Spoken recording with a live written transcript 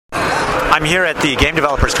I'm here at the Game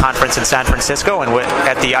Developers Conference in San Francisco and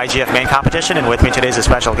at the IGF main competition, and with me today is a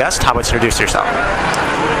special guest. How about you introduce yourself?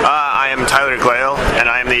 I am Tyler Glale, and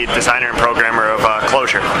I am the designer and programmer of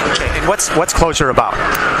Closure. And what's Closure about?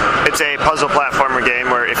 It's a puzzle platformer game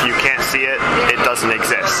where if you can't see it, it doesn't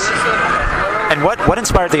exist. And what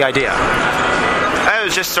inspired the idea? It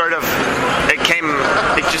was just sort of,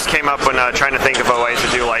 it just came up when trying to think of a way to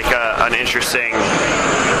do like an interesting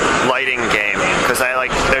lighting game, because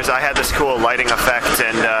I had this cool lighting effect,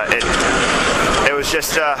 and it was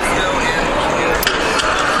just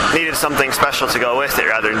needed something special to go with it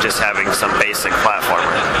rather than just having some basic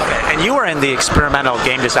platformer. And you were in the experimental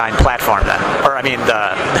game design platform then, or I mean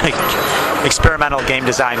the experimental game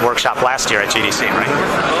design workshop last year at GDC,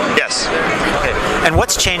 right? Yes. Okay. And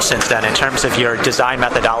what's changed since then in terms of your design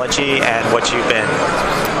methodology and what you've been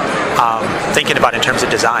thinking about in terms of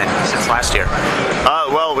design since last year?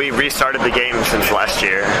 Well, we restarted the game since last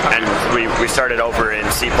year, and we started over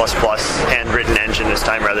in C++, handwritten engine this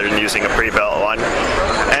time rather than using a pre-built one.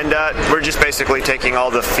 And we're just basically taking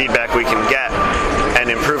all the feedback we can get and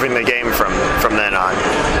improving the game from then on.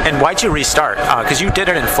 And why'd you restart? Because you did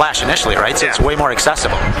it in Flash initially, right? So yeah. It's way more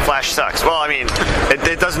accessible. Flash sucks. Well, I mean,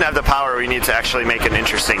 it doesn't have the power we need to actually make an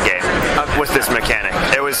interesting game with this mechanic.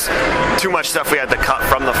 It was too much stuff we had to cut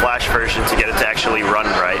from the Flash version to get it to actually run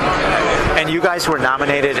right. And you guys were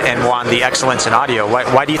nominated and won the Excellence in Audio.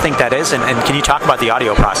 Why do you think that is? And can you talk about the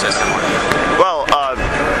audio process more? Well,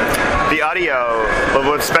 the audio,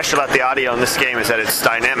 what's special about the audio in this game is that it's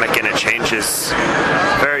dynamic and it changes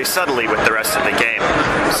very subtly with the rest of the game.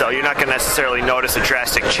 So you're not going to necessarily notice a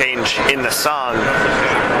drastic change in the song,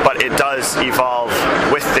 but it does evolve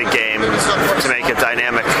with the game to make a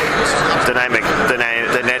dynamic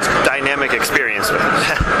experience with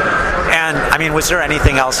it. And, I mean, was there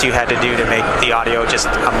anything else you had to do to make the audio just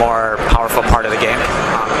a more powerful part of the game?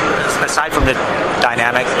 Aside from the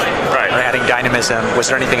dynamic, right, or adding dynamism, was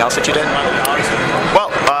there anything else that you did? Well,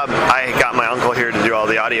 I got my uncle here to do all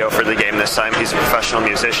the audio for the game this time. He's a professional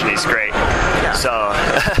musician. He's great. Yeah. So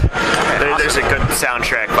there's a good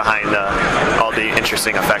soundtrack behind all the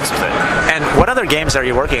interesting effects of it. And what other games are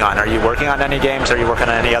you working on? Are you working on any games? Are you working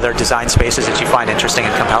on any other design spaces that you find interesting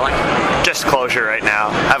and compelling? Just Closure right now.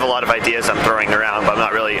 I have a lot of ideas I'm throwing around, but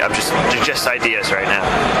I'm just ideas right now.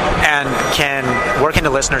 And where can the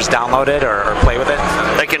listeners download it or play with it?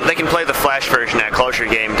 They can play the Flash version at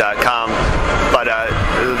closuregame.com, but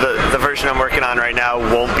the version I'm working on right now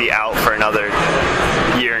won't be out for another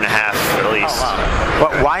year and a half at least. Oh, wow.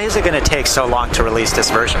 Well, why is it going to take so long to release this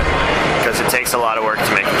version? Because it takes a lot of work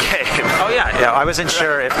to make a game. Oh yeah. I wasn't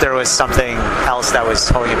sure if there was something else that was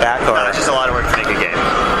holding it back, or no, it's just a lot of work to make a game.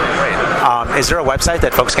 Great. Is there a website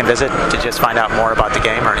that folks can visit to just find out more about the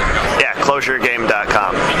game, or anything? Yeah,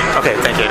 closuregame.com. Okay, thank you.